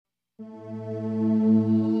Welcome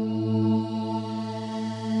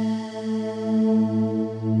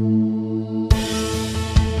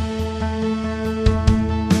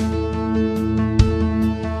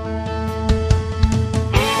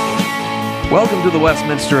to the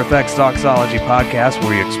Westminster Effects Doxology Podcast, where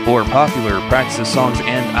we explore popular practices, songs,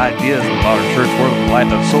 and ideas in the modern church world in the light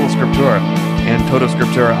of Sola Scriptura and Toto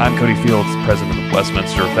Scriptura. I'm Cody Fields, president of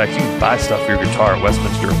Westminster Effects. You can buy stuff for your guitar at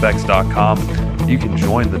westminstereffects.com. You can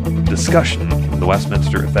join the discussion in the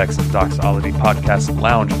Westminster Effects Doxology Podcast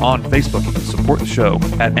Lounge on Facebook. You can support the show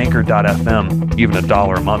at anchor.fm. Even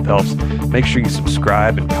 $1 a month helps. Make sure you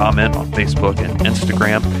subscribe and comment on Facebook and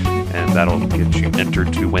Instagram, and that'll get you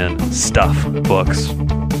entered to win stuff, books,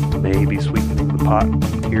 maybe sweetening the pot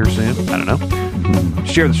here soon. I don't know.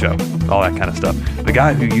 Share the show, all that kind of stuff. The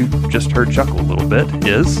guy who you just heard chuckle a little bit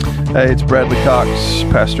is... Hey, it's Bradley Cox,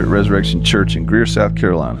 pastor at Resurrection Church in Greer, South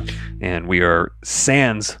Carolina. And we are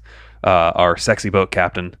sans our sexy boat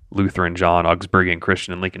captain, Lutheran John, Augsburgian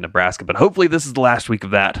Christian in Lincoln, Nebraska. But hopefully this is the last week of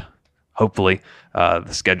that. Hopefully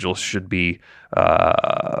the schedule should be,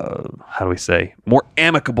 how do we say, more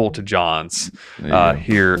amicable to John's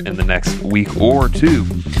here in the next week or two.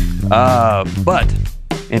 But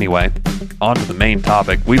anyway, on to the main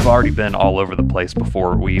topic. We've already been all over the place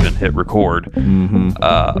before we even hit record.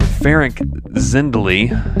 Ferenc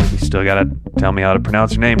Zindeli, you still got to tell me how to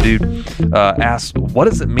pronounce your name, dude, asks, what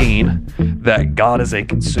does it mean that God is a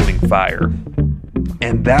consuming fire?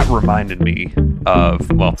 And that reminded me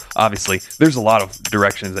of, well, obviously, there's a lot of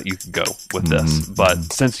directions that you could go with this,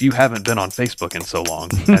 but since you haven't been on Facebook in so long,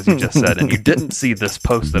 as you just said, and you didn't see this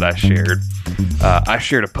post that I shared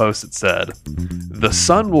a post that said, the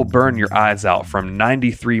sun will burn your eyes out from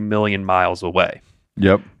 93 million miles away.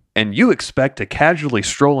 Yep. And you expect to casually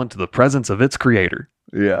stroll into the presence of its creator.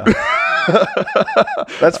 Yeah.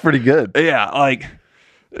 That's pretty good. Yeah, like...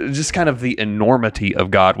 just kind of the enormity of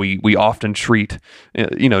God. We often treat,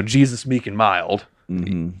 Jesus meek and mild.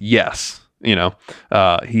 Yes.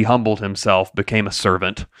 He humbled himself, became a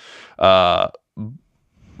servant. But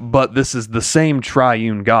this is the same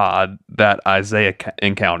triune God that Isaiah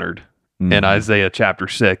encountered in Isaiah chapter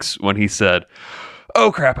 6 when he said,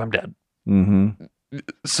 oh crap, I'm dead.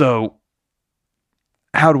 So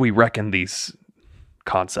how do we reckon these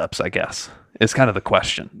concepts, I guess, is kind of the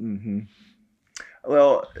question.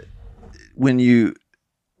 Well,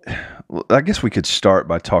 I guess we could start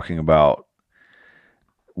by talking about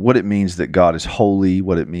what it means that God is holy,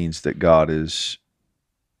 what it means that God is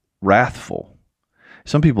wrathful.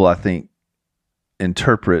 Some people, I think,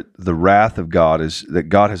 interpret the wrath of God as that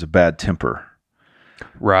God has a bad temper.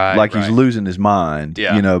 Right. Like he's losing his mind,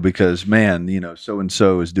 Yeah. Because, man,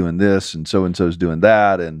 so-and-so is doing this and so-and-so is doing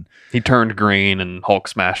that. And he turned green and Hulk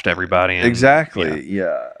smashed everybody. Exactly.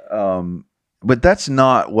 Yeah. But that's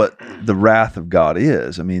not what the wrath of God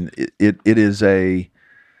is. I mean, it is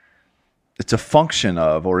it's a function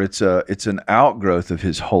of, or it's an outgrowth of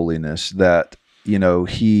his holiness that,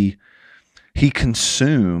 he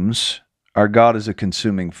consumes. Our God is a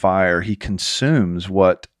consuming fire. He consumes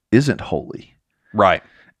what isn't holy. Right.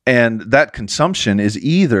 And that consumption is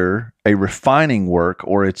either a refining work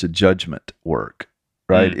or it's a judgment work,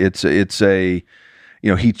 right? It's a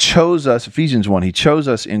he chose us, Ephesians 1, he chose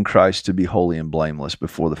us in Christ to be holy and blameless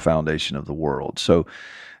before the foundation of the world. So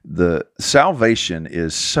the salvation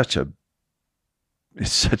is such a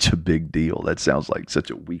big deal. That sounds like such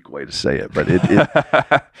a weak way to say it, but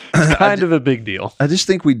it's kind of a big deal. I just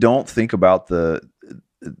think we don't think about the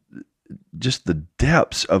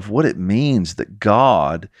depths of what it means that a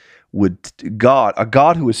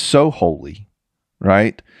God who is so holy,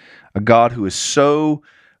 right? A God who is so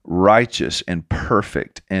righteous and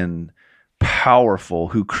perfect and powerful,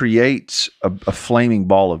 who creates a flaming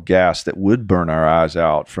ball of gas that would burn our eyes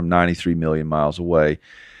out from 93 million miles away.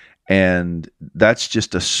 And that's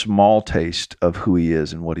just a small taste of who he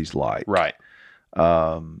is and what he's like. Right.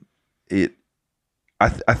 I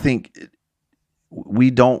think we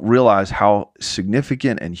don't realize how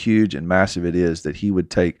significant and huge and massive it is that he would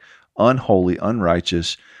take unholy,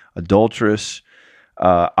 unrighteous, adulterous,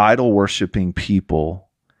 idol-worshiping people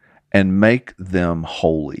and make them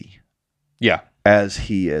holy. Yeah. As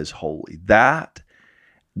he is holy. That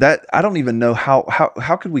I don't even know how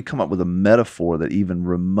could we come up with a metaphor that even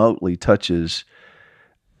remotely touches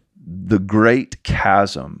the great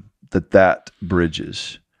chasm that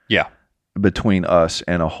bridges. Yeah. Between us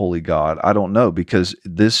and a holy God. I don't know, because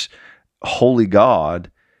this holy God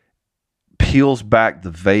peels back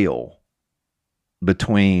the veil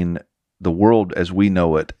between the world as we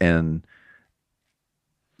know it and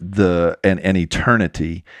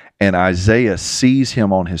eternity, and Isaiah sees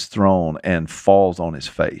him on his throne and falls on his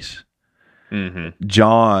face.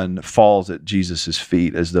 John falls at Jesus'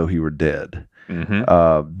 feet as though he were dead.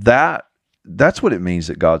 That's what it means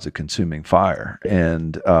that God's a consuming fire.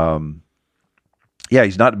 And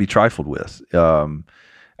he's not to be trifled with.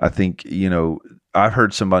 I think, I've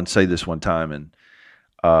heard someone say this one time,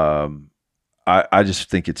 and I just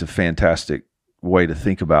think it's a fantastic way to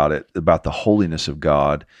think about it, about the holiness of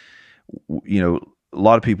God. A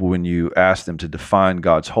lot of people, when you ask them to define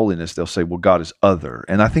God's holiness, they'll say, well, God is other.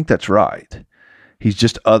 And I think that's right. He's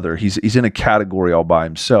just other. He's in a category all by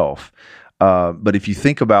himself. But if you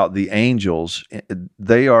think about the angels,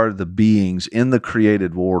 they are the beings in the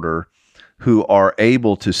created order who are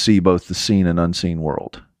able to see both the seen and unseen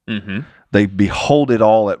world. They behold it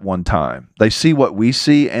all at one time. They see what we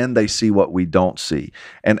see and they see what we don't see.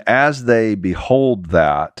 And as they behold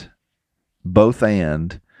that, both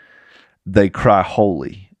and, they cry,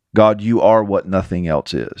 holy. God, you are what nothing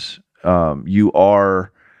else is. You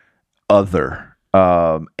are other.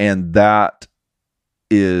 And that's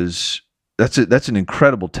an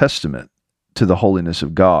incredible testament to the holiness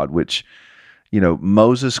of God, which,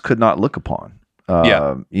 Moses could not look upon.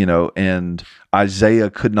 And Isaiah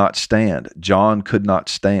could not stand. John could not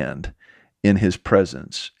stand in his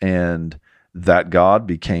presence. And that God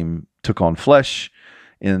took on flesh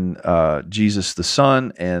in Jesus the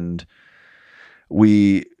Son, and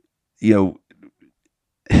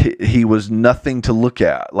he was nothing to look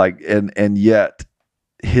at, and yet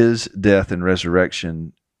his death and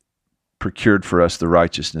resurrection procured for us the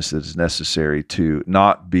righteousness that is necessary to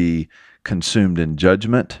not be consumed in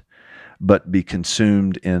judgment, but be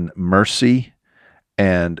consumed in mercy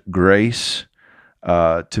and grace,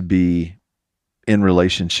 to be in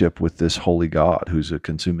relationship with this holy God who's a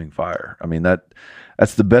consuming fire. I mean,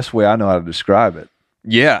 that's the best way I know how to describe it.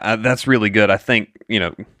 Yeah, that's really good. I think,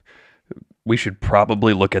 we should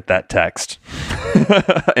probably look at that text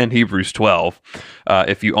in Hebrews 12.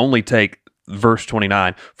 If you only take verse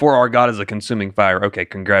 29, for our God is a consuming fire. Okay,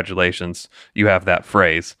 congratulations. You have that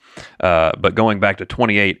phrase. But going back to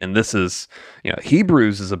 28, and this is,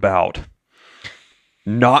 Hebrews is about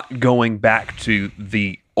not going back to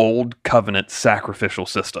the old covenant sacrificial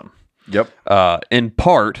system. Yep. In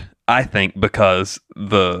part, I think, because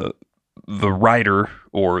the writer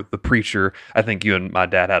or the preacher, I think you and my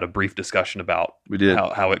dad had a brief discussion about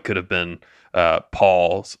how it could have been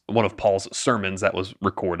one of Paul's sermons that was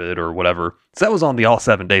recorded or whatever. So that was on the All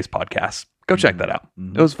 7 Days podcast. Go check that out.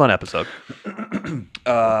 It was a fun episode.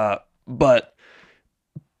 But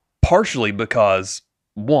partially because,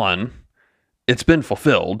 one, it's been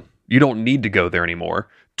fulfilled. You don't need to go there anymore.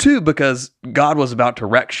 Two, because God was about to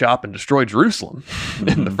wreck shop and destroy Jerusalem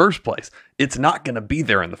in the first place. It's not going to be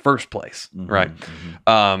there in the first place, right?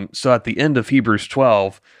 So at the end of Hebrews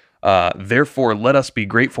 12, therefore let us be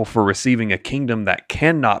grateful for receiving a kingdom that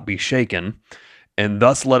cannot be shaken, and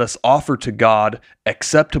thus let us offer to God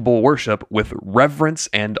acceptable worship with reverence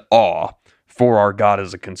and awe, for our God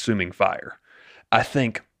is a consuming fire. I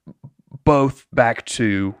think both back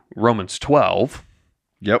to Romans 12,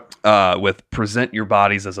 with present your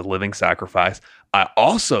bodies as a living sacrifice. I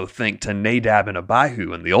also think to Nadab and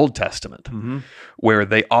Abihu in the Old Testament, where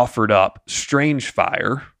they offered up strange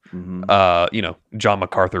fire. John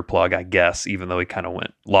MacArthur plug, I guess, even though he kind of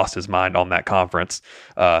lost his mind on that conference.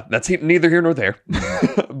 That's neither here nor there.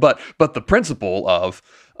 but the principle of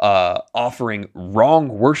offering wrong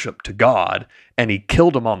worship to God, and he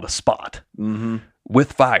killed him on the spot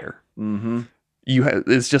with fire.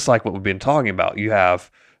 It's just like what we've been talking about. You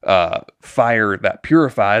have fire that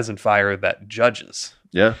purifies and fire that judges.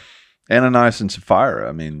 Yeah. Ananias and Sapphira.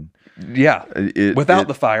 I mean, without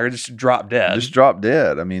the fire, just drop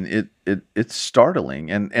dead. I mean, it's startling.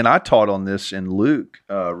 And I taught on this in Luke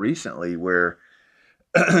recently, where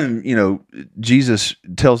Jesus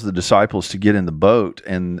tells the disciples to get in the boat,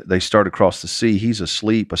 and they start across the sea. He's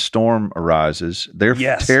asleep. A storm arises. They're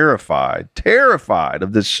terrified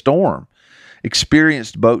of this storm.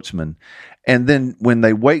 Experienced boatsmen. And then when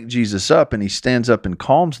they wake Jesus up and he stands up and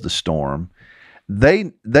calms the storm,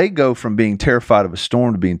 they go from being terrified of a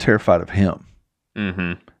storm to being terrified of him.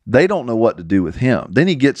 They don't know what to do with him. Then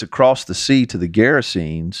he gets across the sea to the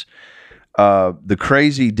Gerasenes. The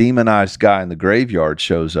crazy demonized guy in the graveyard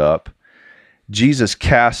shows up. Jesus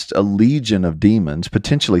casts a legion of demons,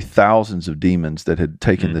 potentially thousands of demons that had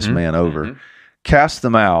taken this man over, cast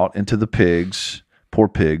them out into the pigs. Poor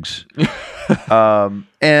pigs.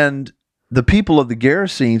 And the people of the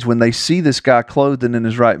Gerasenes, when they see this guy clothed and in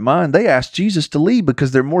his right mind, they ask Jesus to leave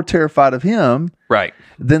because they're more terrified of him Right.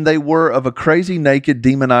 than they were of a crazy, naked,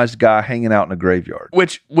 demonized guy hanging out in a graveyard.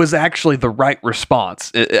 Which was actually the right response,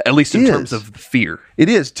 at least in terms of fear. It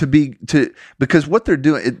is because what they're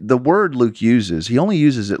doing, the word Luke uses, he only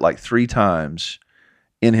uses it like 3 times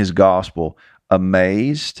in his gospel.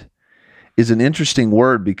 Amazed is an interesting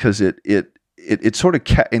word because it sort of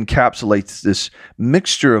encapsulates this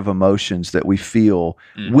mixture of emotions that we feel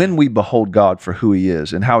when we behold God for who he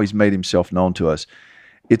is and how he's made himself known to us.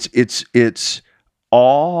 It's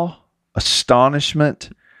awe,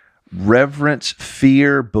 astonishment, reverence,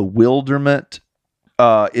 fear, bewilderment.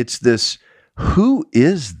 It's this, who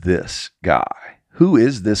is this guy? Who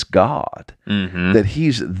is this God that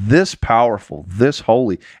he's this powerful, this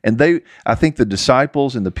holy? And I think the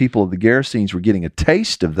disciples and the people of the Gerasenes were getting a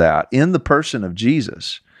taste of that in the person of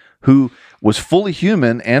Jesus, who was fully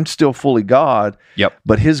human and still fully God. Yep.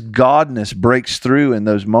 But his godness breaks through in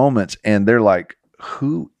those moments, and they're like,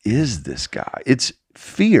 who is this guy? It's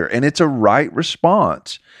fear, and it's a right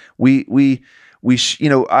response. I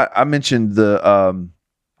mentioned the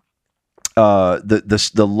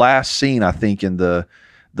last scene, I think, in the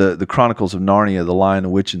Chronicles of Narnia, The Lion, the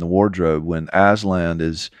Witch, and the Wardrobe, when Aslan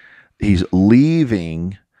he's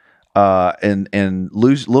leaving, and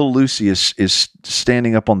little Lucy is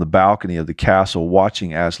standing up on the balcony of the castle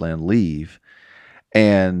watching Aslan leave,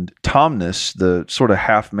 and Tomnus, the sort of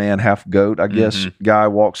half man, half goat, I guess, guy,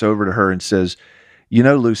 walks over to her and says, "You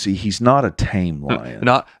know, Lucy, he's not a tame lion."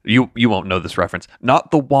 Not you won't know this reference.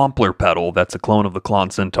 Not the Wampler pedal that's a clone of the Klon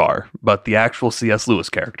Centaur, but the actual C.S. Lewis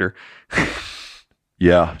character.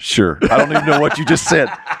 Yeah, sure. I don't even know what you just said.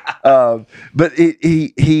 But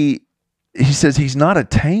he says he's not a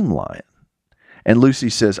tame lion. And Lucy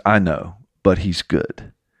says, "I know, but he's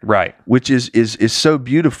good." Right. Which is so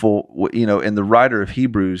beautiful, and the writer of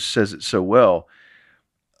Hebrews says it so well.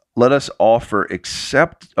 Let us offer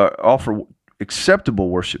acceptable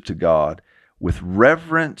worship to God with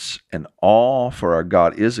reverence and awe, for our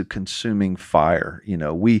God is a consuming fire.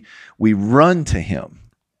 We run to him.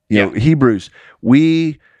 Hebrews,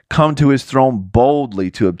 we come to his throne boldly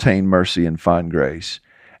to obtain mercy and find grace,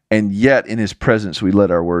 and yet in his presence we let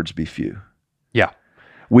our words be few. Yeah.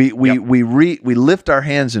 We lift our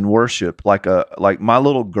hands in worship like my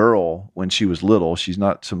little girl when she was little. She's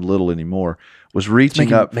not some little anymore. Was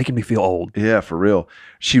reaching up, making me feel old. Yeah, for real.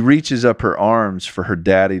 She reaches up her arms for her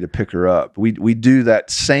daddy to pick her up. We do that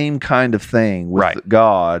same kind of thing with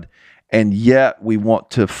God, and yet we want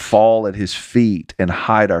to fall at his feet and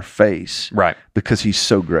hide our face, right? Because he's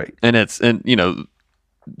so great. And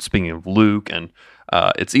speaking of Luke, and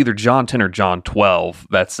it's either John 10 or John 12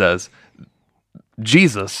 that says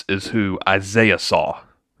Jesus is who Isaiah saw,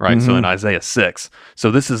 right? So in Isaiah 6.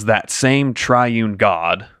 So this is that same triune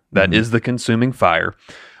God that is the consuming fire,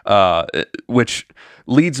 which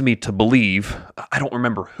leads me to believe, I don't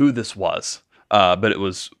remember who this was, but it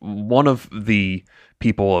was one of the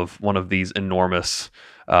people of one of these enormous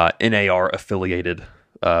NAR-affiliated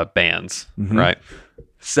bands, right?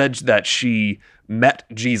 Said that she met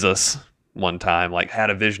Jesus one time, like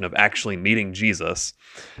had a vision of actually meeting Jesus,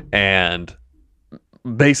 and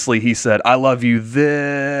basically he said, "I love you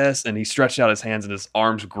this," and he stretched out his hands and his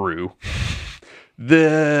arms grew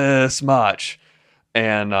this much,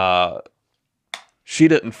 and she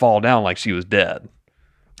didn't fall down like she was dead.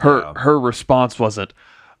 Her response wasn't,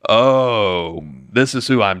 "Oh, this is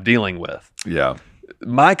who I'm dealing with." Yeah.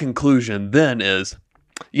 My conclusion then is,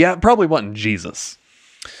 yeah, it probably wasn't Jesus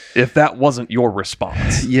if that wasn't your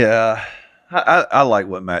response. Yeah. I like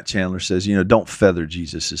what Matt Chandler says. Don't feather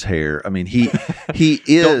Jesus's hair. I mean, he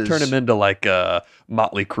is. Don't turn him into like a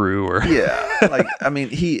Motley Crue or. Yeah,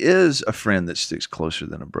 he is a friend that sticks closer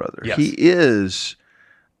than a brother. Yes. He is.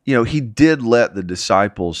 He did let the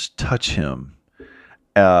disciples touch him,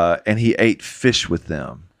 and he ate fish with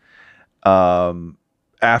them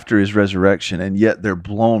after his resurrection, and yet they're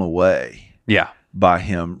blown away. Yeah. By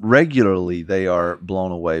him regularly, they are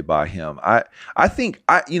blown away by him. I think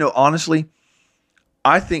honestly.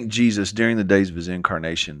 I think Jesus, during the days of his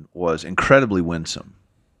incarnation, was incredibly winsome.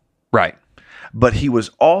 Right. But he was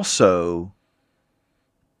also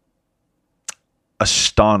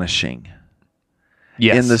astonishing.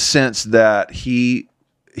 Yes. In the sense that he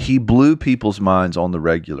blew people's minds on the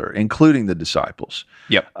regular, including the disciples.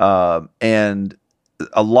 Yep. And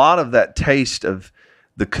a lot of that taste of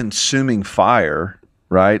the consuming fire,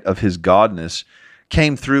 right, of his godness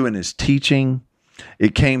came through in his teaching.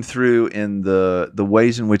 It came through in the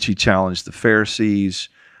ways in which he challenged the Pharisees.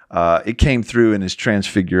 It came through in his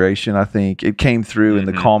transfiguration, I think. It came through in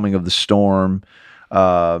the calming of the storm.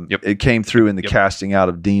 Yep. It came through in the Yep. casting out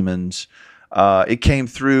of demons. It came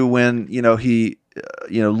through when he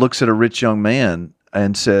looks at a rich young man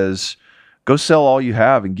and says, "Go sell all you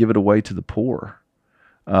have and give it away to the poor."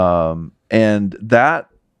 And that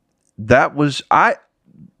was,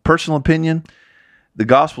 personal opinion, the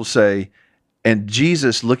Gospels say, and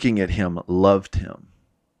Jesus, looking at him, loved him.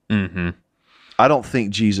 Mm-hmm. I don't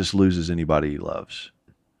think Jesus loses anybody he loves.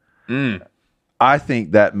 Mm. I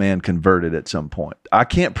think that man converted at some point. I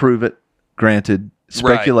can't prove it, granted,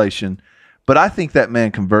 speculation, but I think that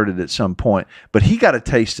man converted at some point. But he got a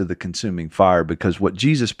taste of the consuming fire, because what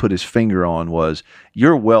Jesus put his finger on was,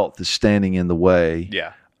 your wealth is standing in the way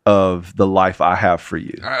Yeah. of the life I have for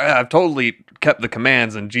you. I've totally kept the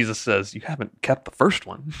commands, and Jesus says, you haven't kept the first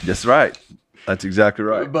one. That's right. That's exactly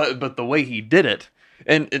right. But the way he did it,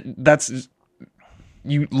 and that's,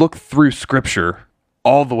 you look through Scripture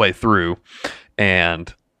all the way through,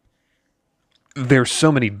 and there's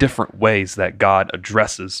so many different ways that God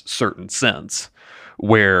addresses certain sins.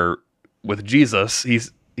 Where with Jesus,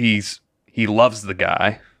 he loves the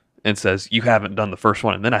guy and says, you haven't done the first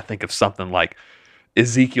one. And then I think of something like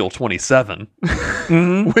Ezekiel 27,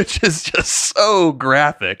 which is just so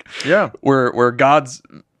graphic. Yeah. Where God's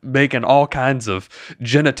making all kinds of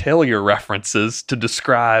genitalia references to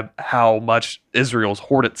describe how much Israel's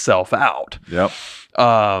hoard itself out. Yep.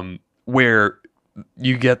 Where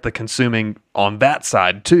you get the consuming on that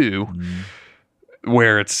side too,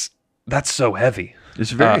 where that's so heavy.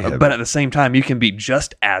 It's very heavy. But at the same time, you can be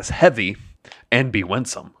just as heavy and be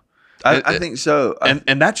winsome. I think so.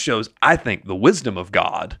 And that shows, I think, the wisdom of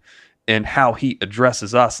God and how he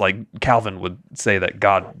addresses us. Like Calvin would say that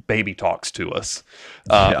God baby talks to us.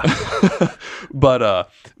 But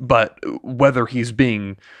whether he's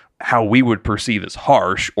being how we would perceive as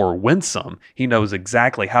harsh or winsome, he knows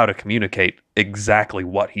exactly how to communicate exactly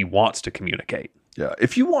what he wants to communicate. Yeah.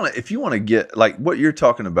 If you want to get, like, what you're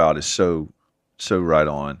talking about is so right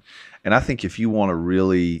on. And I think if you want to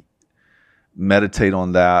really meditate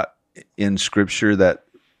on that in Scripture, that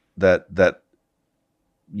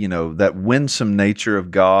winsome nature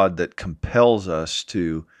of God that compels us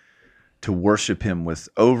to worship him with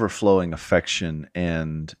overflowing affection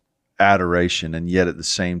and adoration, and yet at the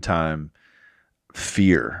same time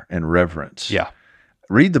fear and reverence. Yeah.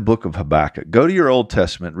 Read the book of Habakkuk. Go to your Old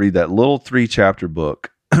Testament, read that little 3-chapter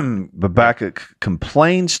book. Habakkuk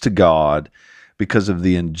complains to God because of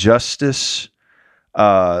the injustice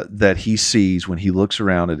that he sees when he looks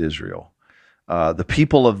around at Israel. The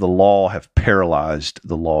people of the law have paralyzed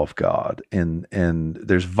the law of God, and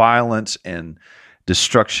there's violence and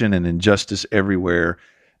destruction and injustice everywhere.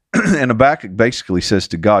 And Habakkuk basically says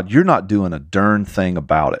to God, you're not doing a darn thing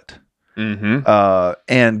about it. Mm-hmm.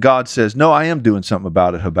 And God says, no, I am doing something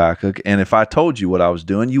about it, Habakkuk. And if I told you what I was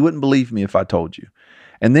doing, you wouldn't believe me if I told you.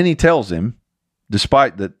 And then he tells him,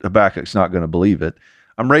 despite that Habakkuk's not going to believe it,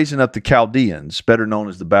 I'm raising up the Chaldeans, better known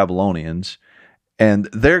as the Babylonians, and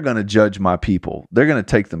they're going to judge my people. They're going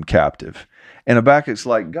to take them captive. And Habakkuk's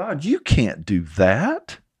like, God, you can't do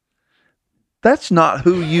that. That's not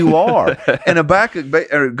who you are.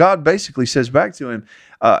 And God basically says back to him,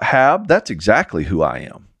 Hab, that's exactly who I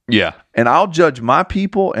am. Yeah. And I'll judge my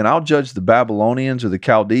people, and I'll judge the Babylonians or the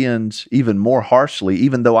Chaldeans even more harshly,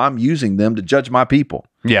 even though I'm using them to judge my people.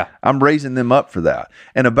 Yeah. I'm raising them up for that.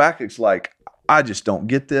 And Habakkuk's like, I just don't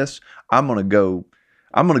get this. I'm going to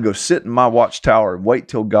go sit in my watchtower and wait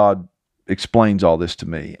till God explains all this to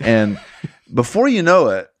me. And before you know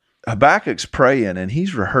it, Habakkuk's praying and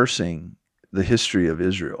he's rehearsing the history of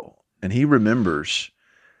Israel. And he remembers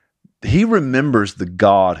the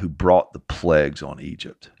God who brought the plagues on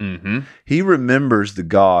Egypt. Mm-hmm. He remembers the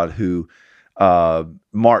God who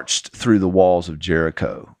marched through the walls of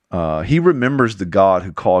Jericho. He remembers the God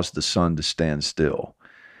who caused the sun to stand still.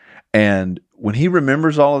 And when he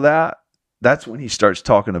remembers all of that, that's when he starts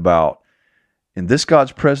talking about, in this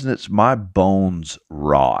God's presence, my bones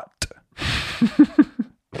rot.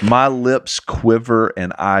 My lips quiver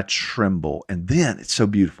and I tremble. And then it's so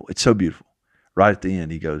beautiful. It's so beautiful. Right at the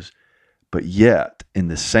end, he goes, but yet in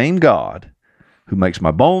the same God who makes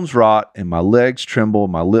my bones rot and my legs tremble,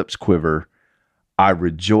 my lips quiver, I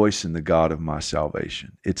rejoice in the God of my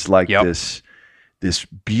salvation. It's like this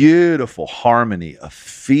beautiful harmony of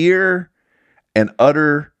fear and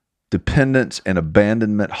utter dependence and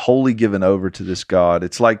abandonment, wholly given over to this God.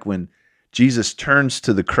 It's like when Jesus turns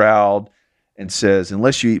to the crowd and says,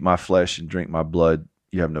 unless you eat my flesh and drink my blood,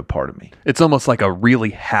 you have no part of me. It's almost like a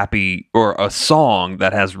really happy, or a song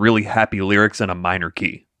that has really happy lyrics in a minor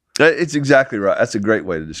key. It's exactly right. That's a great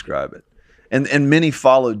way to describe it. And many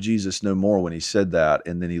followed Jesus no more when he said that.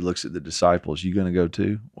 And then he looks at the disciples. You going to go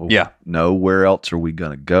too? Well, Yeah. no, where else are we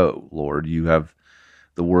going to go, Lord? You have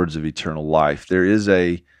the words of eternal life. There is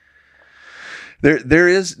a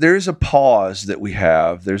pause that we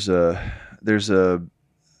have. There's a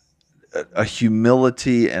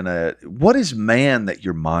humility and what is man that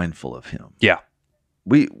you're mindful of him? Yeah.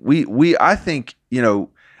 I think,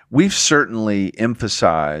 we've certainly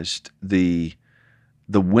emphasized the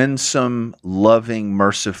winsome, loving,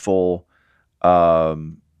 merciful,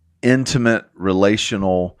 intimate,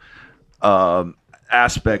 relational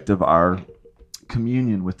aspect of our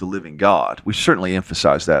communion with the living God. We certainly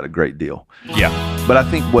emphasize that a great deal. Yeah. But I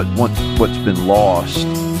think what's been lost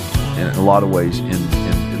in a lot of ways, in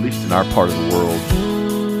at least in our part of the world,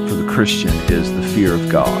 for the Christian, is the fear of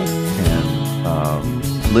God.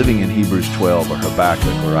 And living in Hebrews 12 or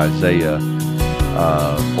Habakkuk or Isaiah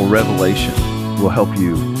or Revelation will help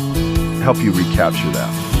you recapture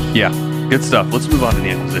that. Yeah. Good stuff. Let's move on to the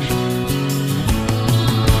Inquisition.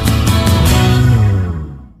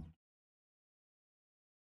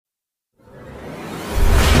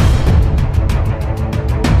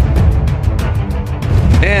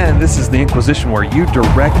 And this is the Inquisition, where you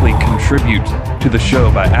directly contribute to the show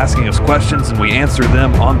by asking us questions, and we answer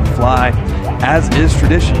them on the fly. As is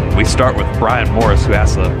tradition, we start with Brian Morris, who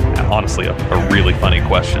asks honestly a really funny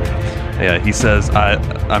question. He says,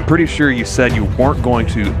 I'm pretty sure you said you weren't going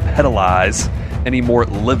to pedalize any more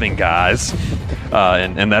living guys.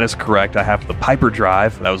 And that is correct. I have the Piper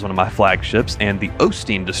Drive. That was one of my flagships. And the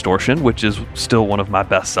Osteen Distortion, which is still one of my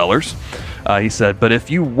best sellers. He said, but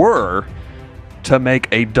if you were to make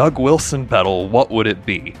a Doug Wilson pedal, what would it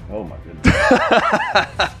be? Oh, my goodness.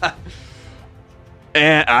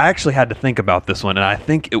 And I actually had to think about this one, and I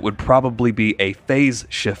think it would probably be a phase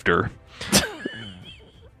shifter.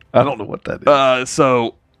 I don't know what that is.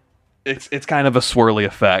 So it's kind of a swirly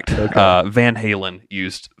effect. Okay. Van Halen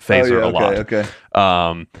used phaser a lot. Okay.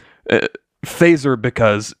 Phaser,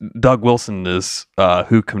 because Doug Wilson is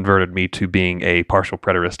who converted me to being a partial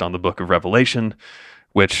preterist on the Book of Revelation,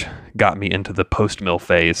 which got me into the post-mill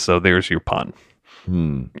phase. So there's your pun.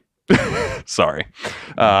 Sorry.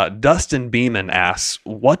 Dustin Beeman asks,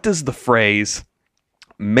 what does the phrase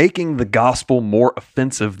making the gospel more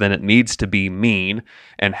offensive than it needs to be mean,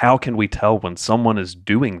 and how can we tell when someone is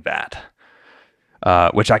doing that?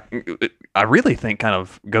 Which I really think kind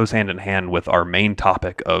of goes hand in hand with our main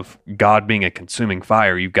topic of God being a consuming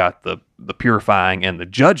fire. You've got the purifying and the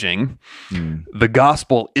judging. The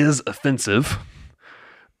gospel is offensive,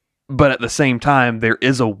 but at the same time, there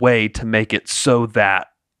is a way to make it so that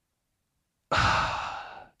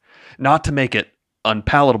not to make it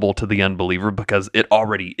unpalatable to the unbeliever, because it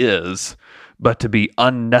already is, but to be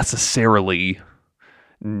unnecessarily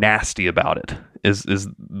nasty about it is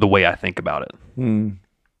the way I think about it.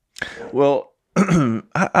 Well,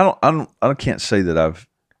 I can't say that I've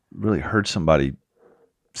really heard somebody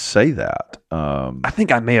say that. I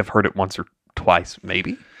think I may have heard it once or twice,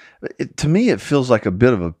 maybe. To me, it feels like a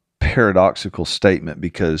bit of a paradoxical statement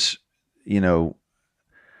because,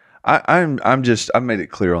 I've made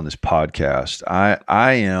it clear on this podcast.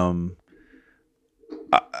 I am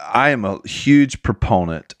a huge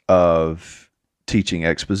proponent of teaching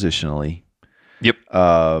expositionally. Yep.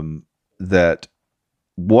 That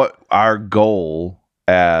what our goal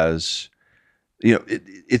as,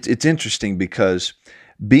 it's interesting because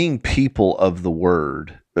being people of the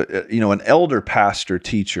word, an elder pastor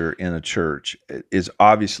teacher in a church is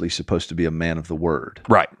obviously supposed to be a man of the word.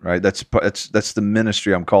 Right. That's the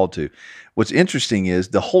ministry I'm called to. What's interesting is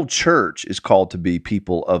the whole church is called to be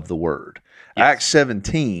people of the word. Yes. Acts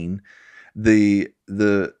 17, the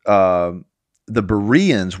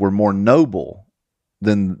Bereans were more noble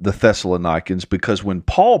than the Thessalonians, because when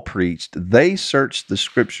Paul preached, they searched the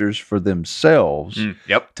scriptures for themselves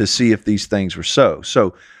to see if these things were so.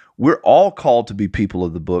 So we're all called to be people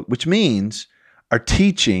of the book, which means our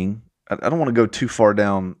teaching, I don't want to go too far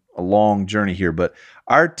down a long journey here, but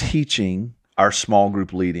our teaching, our small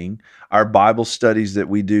group leading, our Bible studies that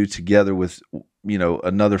we do together with,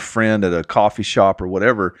 another friend at a coffee shop or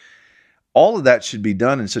whatever, all of that should be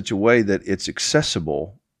done in such a way that it's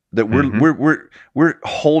accessible, that we're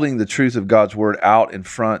holding the truth of God's word out in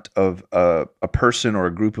front of a person or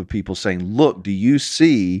a group of people saying, look, do you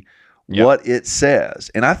see what it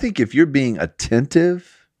says? And I think if you're being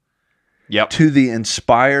attentive to the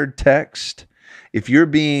inspired text, if you're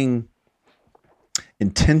being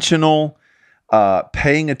intentional,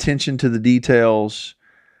 paying attention to the details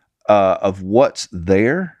of what's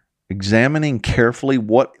there, examining carefully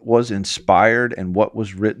what was inspired and what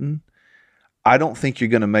was written, I don't think you're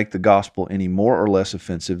going to make the gospel any more or less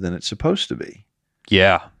offensive than it's supposed to be.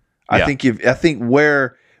 Yeah. I think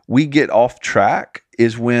where we get off track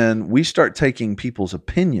is when we start taking people's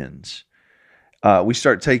opinions. We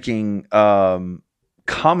start taking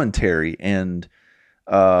commentary and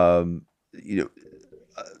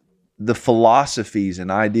the philosophies and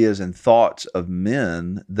ideas and thoughts of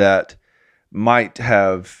men that might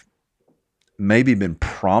have maybe been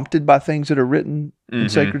prompted by things that are written in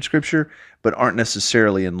sacred scripture, but aren't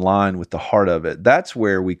necessarily in line with the heart of it. That's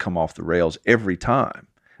where we come off the rails every time.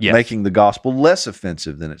 Yes. Making the gospel less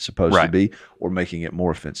offensive than it's supposed to be, or making it more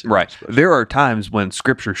offensive. Right. There are times when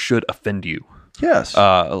scripture should offend you. Yes.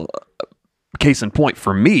 Case in point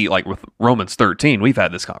for me, like with Romans 13, we've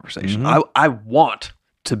had this conversation. I want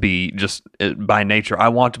to be just by nature, I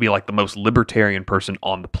want to be like the most libertarian person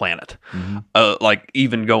on the planet. Like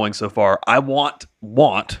even going so far, I want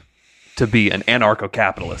to be an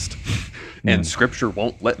anarcho-capitalist, and scripture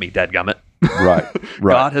won't let me, dadgummit. Right.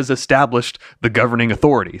 God has established the governing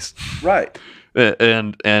authorities. Right.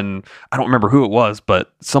 And I don't remember who it was,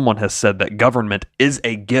 but someone has said that government is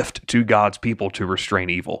a gift to God's people to restrain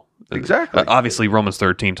evil. Exactly. Obviously, Romans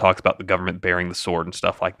 13 talks about the government bearing the sword and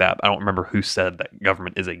stuff like that. I don't remember who said that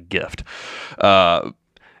government is a gift. And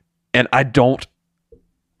I don't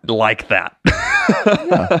like that.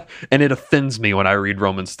 And it offends me when I read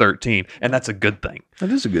Romans 13, and that's a good thing. That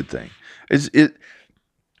is a good thing.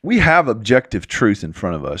 We have objective truth in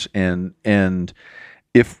front of us, and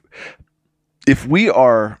if we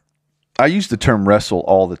are, I use the term wrestle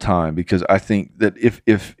all the time because I think that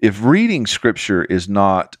if reading scripture is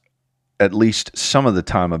not at least some of the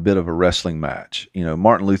time a bit of a wrestling match,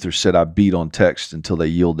 Martin Luther said, "I beat on texts until they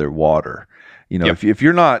yield their water." If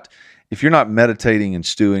you're not meditating and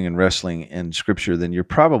stewing and wrestling in scripture, then you're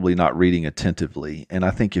probably not reading attentively. And I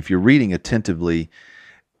think if you're reading attentively,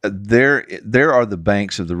 there are the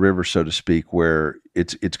banks of the river, so to speak, where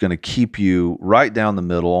it's going to keep you right down the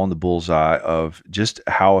middle on the bullseye of just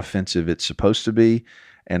how offensive it's supposed to be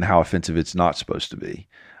and how offensive it's not supposed to be.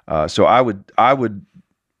 So I would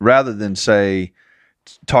rather than say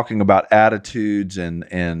talking about attitudes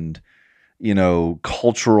and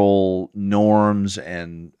cultural norms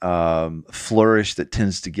and flourish that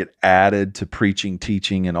tends to get added to preaching,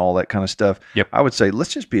 teaching, and all that kind of stuff. Yep. I would say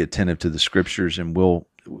let's just be attentive to the scriptures, and we'll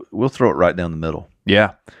throw it right down the middle.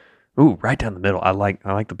 Yeah. Ooh, right down the middle. I like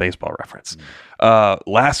the baseball reference.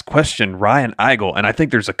 Last question, Ryan Eigel, and I think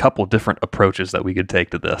there's a couple different approaches that we could take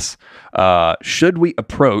to this. Should we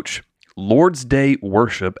approach Lord's Day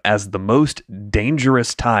worship as the most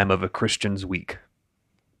dangerous time of a Christian's week?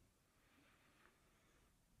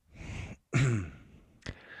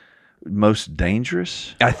 Most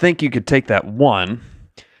dangerous? I think you could take that one,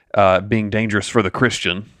 being dangerous for the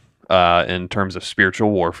Christian in terms of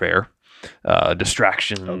spiritual warfare,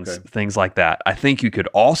 distractions, things like that. I think you could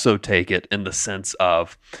also take it in the sense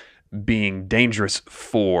of being dangerous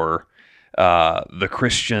for the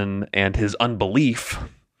Christian and his unbelief,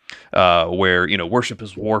 where, worship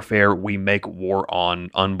is warfare. We make war on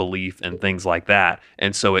unbelief and things like that.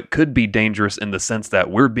 And so it could be dangerous in the sense that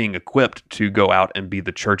we're being equipped to go out and be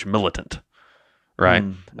the church militant, right?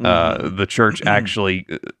 The church actually,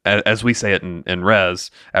 as we say it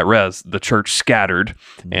at Res, the church scattered.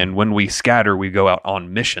 And when we scatter, we go out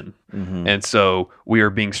on mission. And so we are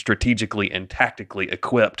being strategically and tactically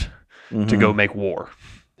equipped to go make war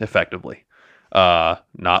effectively.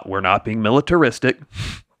 We're not being militaristic.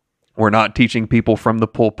 We're not teaching people from the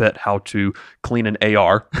pulpit how to clean an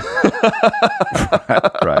AR.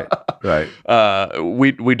 Right.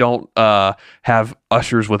 We don't have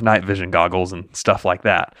ushers with night vision goggles and stuff like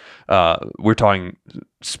that. We're talking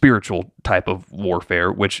spiritual type of warfare,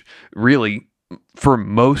 which really, for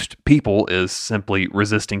most people, is simply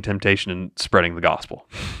resisting temptation and spreading the gospel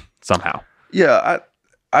somehow. Yeah,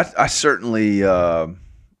 I certainly. I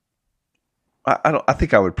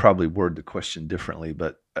think I would probably word the question differently,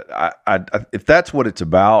 but I if that's what it's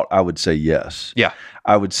about, I would say yes. Yeah.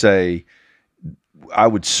 I would say I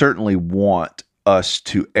would certainly want us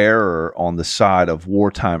to err on the side of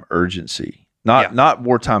wartime urgency, not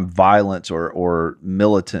wartime violence or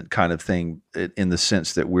militant kind of thing in the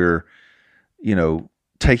sense that we're,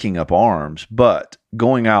 taking up arms, but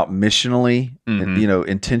going out missionally,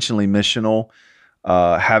 intentionally missional.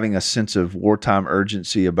 Having a sense of wartime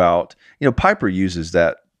urgency about, Piper uses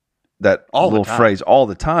that little phrase all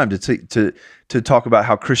the time to talk about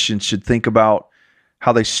how Christians should think about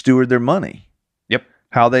how they steward their money. Yep.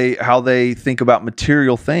 How they think about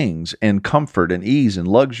material things and comfort and ease and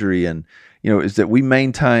luxury, and is that we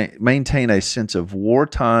maintain a sense of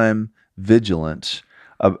wartime vigilance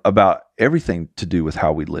about everything to do with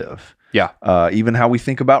how we live. Yeah. Even how we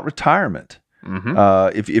think about retirement.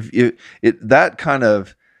 If that kind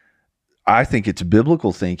of, I think it's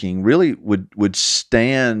biblical thinking really would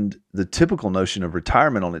stand the typical notion of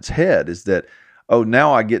retirement on its head, is that, oh,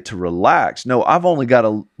 now I get to relax. No, I've only got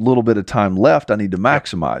a little bit of time left. I need to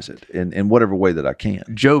maximize it in whatever way that I can.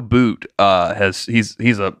 Joe Boot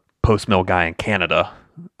he's a post-mill guy in Canada.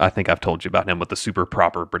 I think I've told you about him with the super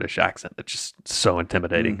proper British accent that's just so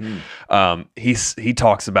intimidating. He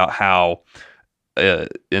talks about how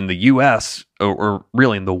in the U.S. or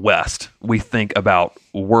really in the West, we think about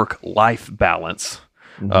work-life balance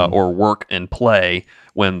or work and play,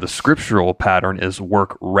 when the scriptural pattern is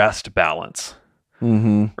work-rest balance.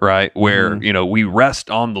 Right? Where, we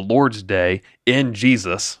rest on the Lord's day in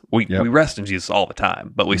Jesus. We rest in Jesus all the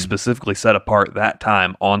time, but we specifically set apart that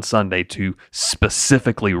time on Sunday to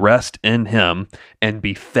specifically rest in Him and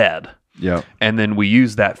be fed. Yeah. And then we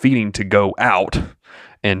use that feeding to go out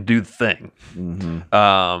and do the thing.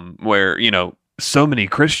 Where, so many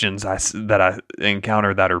Christians that I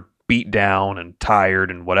encounter that are beat down and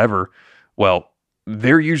tired and whatever, well,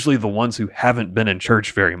 they're usually the ones who haven't been in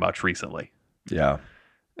church very much recently. Yeah.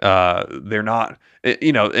 They're not,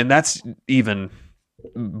 and that's even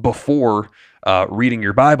before reading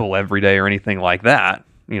your Bible every day or anything like that.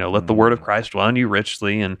 Let the word of Christ dwell in you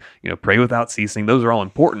richly, and, pray without ceasing. Those are all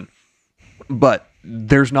important. But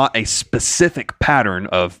there's not a specific pattern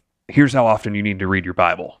of, here's how often you need to read your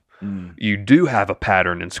Bible. You do have a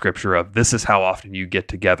pattern in Scripture of, this is how often you get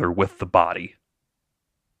together with the body,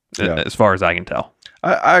 as far as I can tell.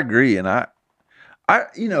 I agree. And I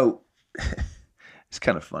it's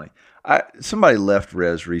kind of funny. Somebody left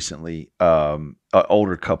Res recently, an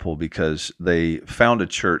older couple, because they found a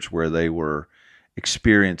church where they were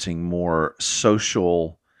experiencing more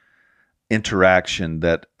social interaction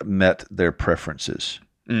that met their preferences.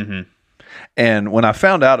 And when I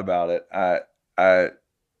found out about it, I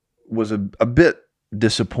was a bit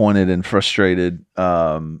disappointed and frustrated.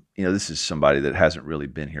 This is somebody that hasn't really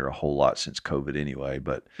been here a whole lot since COVID anyway,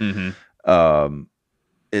 but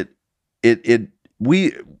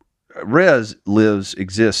Res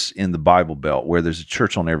exists in the Bible Belt, where there's a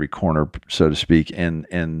church on every corner, so to speak,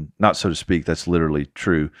 and not so to speak, that's literally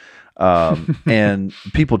true. And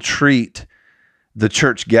people treat the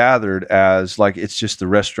church gathered as like it's just the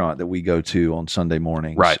restaurant that we go to on Sunday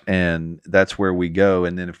mornings. Right. And that's where we go.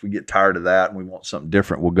 And then if we get tired of that and we want something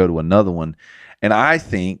different, we'll go to another one. And I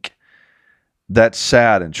think that's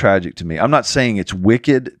sad and tragic to me. I'm not saying it's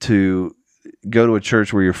wicked to go to a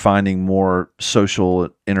church where you're finding more social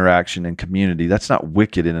interaction and community. That's not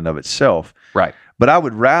wicked in and of itself. Right. But I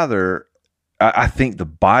would rather, I think the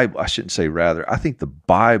Bible, I shouldn't say rather, I think the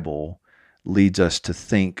Bible leads us to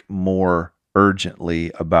think more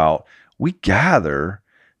urgently about, we gather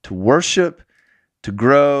to worship, to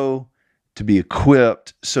grow, to be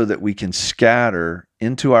equipped so that we can scatter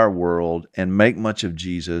into our world and make much of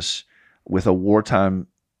Jesus with a wartime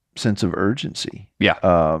sense of urgency. Yeah.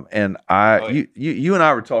 And you and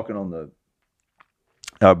I were talking on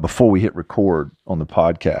the before we hit record on the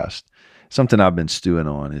podcast. Something I've been stewing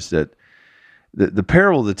on is that the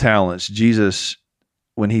parable of the talents, Jesus,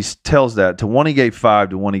 when he tells that, to one he gave 5,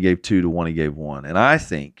 to one he gave 2, to one he gave 1. And I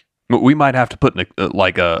think we might have to put in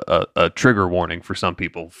a trigger warning for some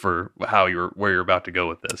people for where you're about to go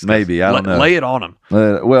with this. Maybe, I don't know. Lay it on them.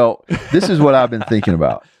 Well, this is what I've been thinking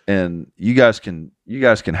about, and you guys can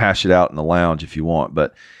hash it out in the lounge if you want.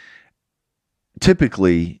 But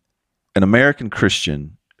typically, an American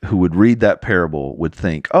Christian who would read that parable would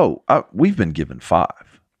think, "Oh, we've been given 5."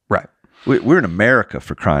 Right. We're in America,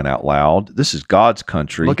 for crying out loud. This is God's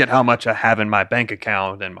country. Look at how much I have in my bank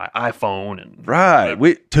account and my iPhone. And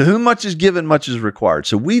right. To whom much is given, much is required.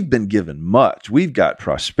 So we've been given much. We've got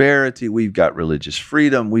prosperity. We've got religious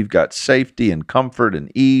freedom. We've got safety and comfort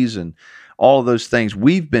and ease and all of those things.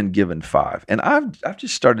 We've been given 5. And I've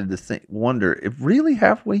just started to wonder if really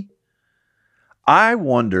have we? I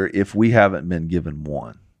wonder if we haven't been given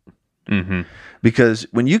 1. Mm-hmm. Because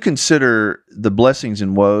when you consider the blessings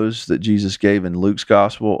and woes that Jesus gave in Luke's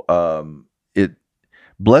gospel,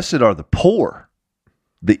 blessed are the poor.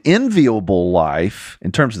 The enviable life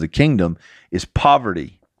in terms of the kingdom is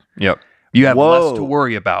poverty. Yep. You have less to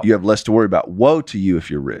worry about. You have less to worry about. Woe to you if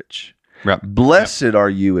you're rich. Yep. Blessed are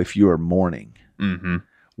you if you are mourning. Mm-hmm.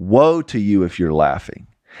 Woe to you if you're laughing.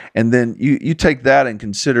 And then you take that and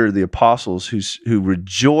consider the apostles who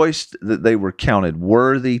rejoiced that they were counted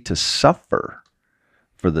worthy to suffer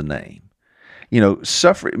for the name.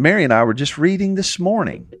 Suffer. Mary and I were just reading this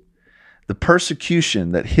morning the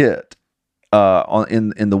persecution that hit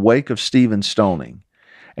in the wake of Stephen's stoning.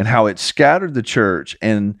 and how it scattered the church,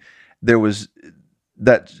 and there was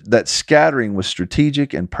that scattering was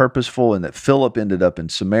strategic and purposeful, and that Philip ended up in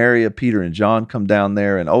Samaria, Peter and John come down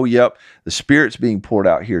there, and the Spirit's being poured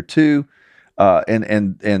out here too,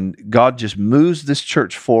 and God just moves this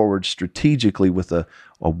church forward strategically with a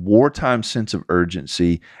wartime sense of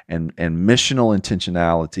urgency and missional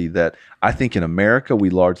intentionality that I think in America we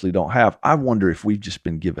largely don't have. I wonder if we've just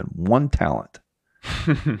been given one talent.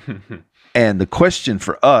 And the question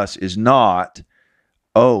for us is not,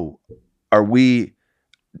 are we,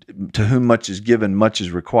 to whom much is given, much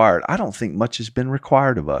is required? I don't think much has been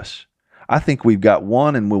required of us. I think we've got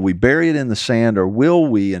one, and will we bury it in the sand, or will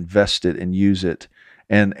we invest it and use it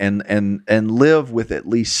and live with at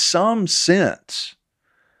least some sense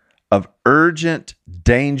of urgent,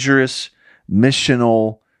 dangerous,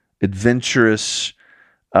 missional, adventurous,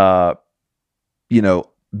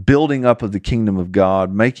 building up of the kingdom of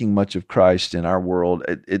God, making much of Christ in our world?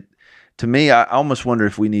 To me, I almost wonder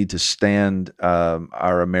if we need to stand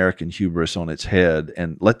our American hubris on its head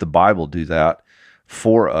and let the Bible do that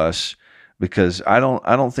for us, because I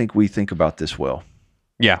don't think we think about this well.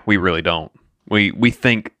 Yeah, we really don't. We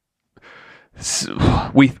really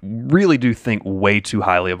do think way too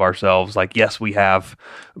highly of ourselves. Like, yes, we have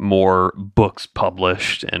more books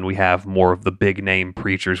published and we have more of the big name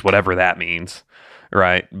preachers, whatever that means,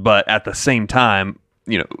 right? But at the same time,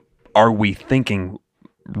 are we thinking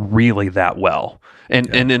really that well? And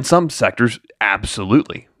in some sectors,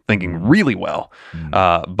 absolutely thinking really well.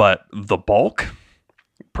 But the bulk,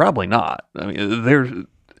 probably not. I mean, there's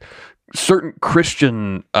certain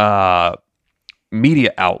Christian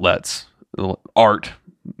media outlets, art,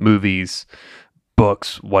 movies,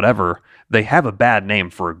 books, whatever, they have a bad name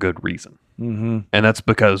for a good reason. Mm-hmm. And that's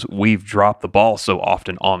because we've dropped the ball so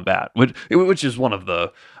often on that, which is one of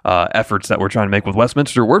the efforts that we're trying to make with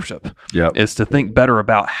Westminster Worship, is to think better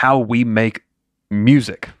about how we make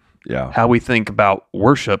music, how we think about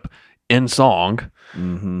worship in song,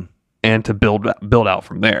 mm-hmm. and to build out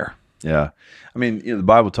from there. Yeah. I mean, the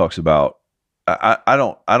Bible talks about, I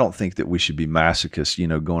don't think that we should be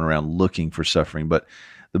masochists, going around looking for suffering, but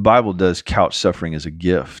the Bible does couch suffering as a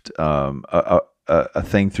gift, a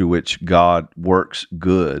thing through which God works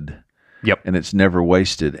good. Yep. And it's never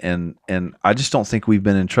wasted. And I just don't think we've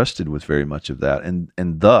been entrusted with very much of that. And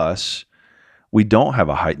thus we don't have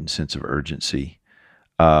a heightened sense of urgency.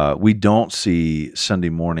 We don't see Sunday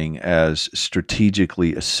morning as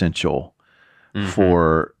strategically essential mm-hmm.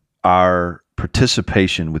 for our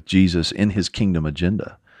participation with Jesus in his kingdom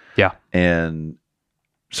agenda. Yeah. And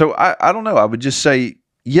so I don't know. I would just say,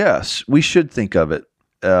 yes, we should think of it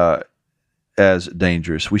as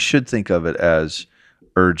dangerous. We should think of it as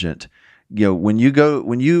urgent. When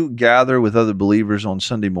you gather with other believers on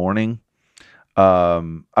Sunday morning,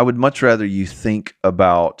 I would much rather you think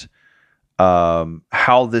about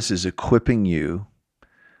how this is equipping you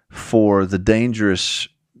for the dangerous,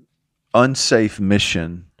 unsafe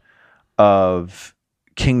mission of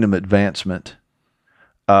kingdom advancement,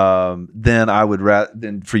 then I would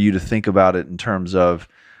than for you to think about it in terms of,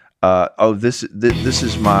 this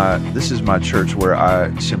is my church where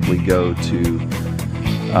I simply go to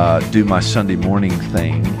do my Sunday morning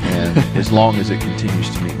thing, and as long as it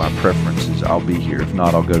continues to meet my preferences, I'll be here. If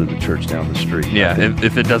not, I'll go to the church down the street. Yeah,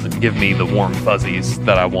 if it doesn't give me the warm fuzzies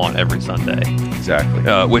that I want every Sunday. Exactly.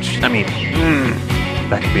 Which, I mean,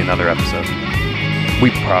 that could be another episode. We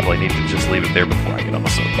probably need to just leave it there before I get on the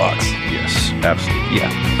soapbox. Yes, absolutely. Yeah.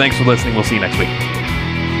 Thanks for listening. We'll see you next week.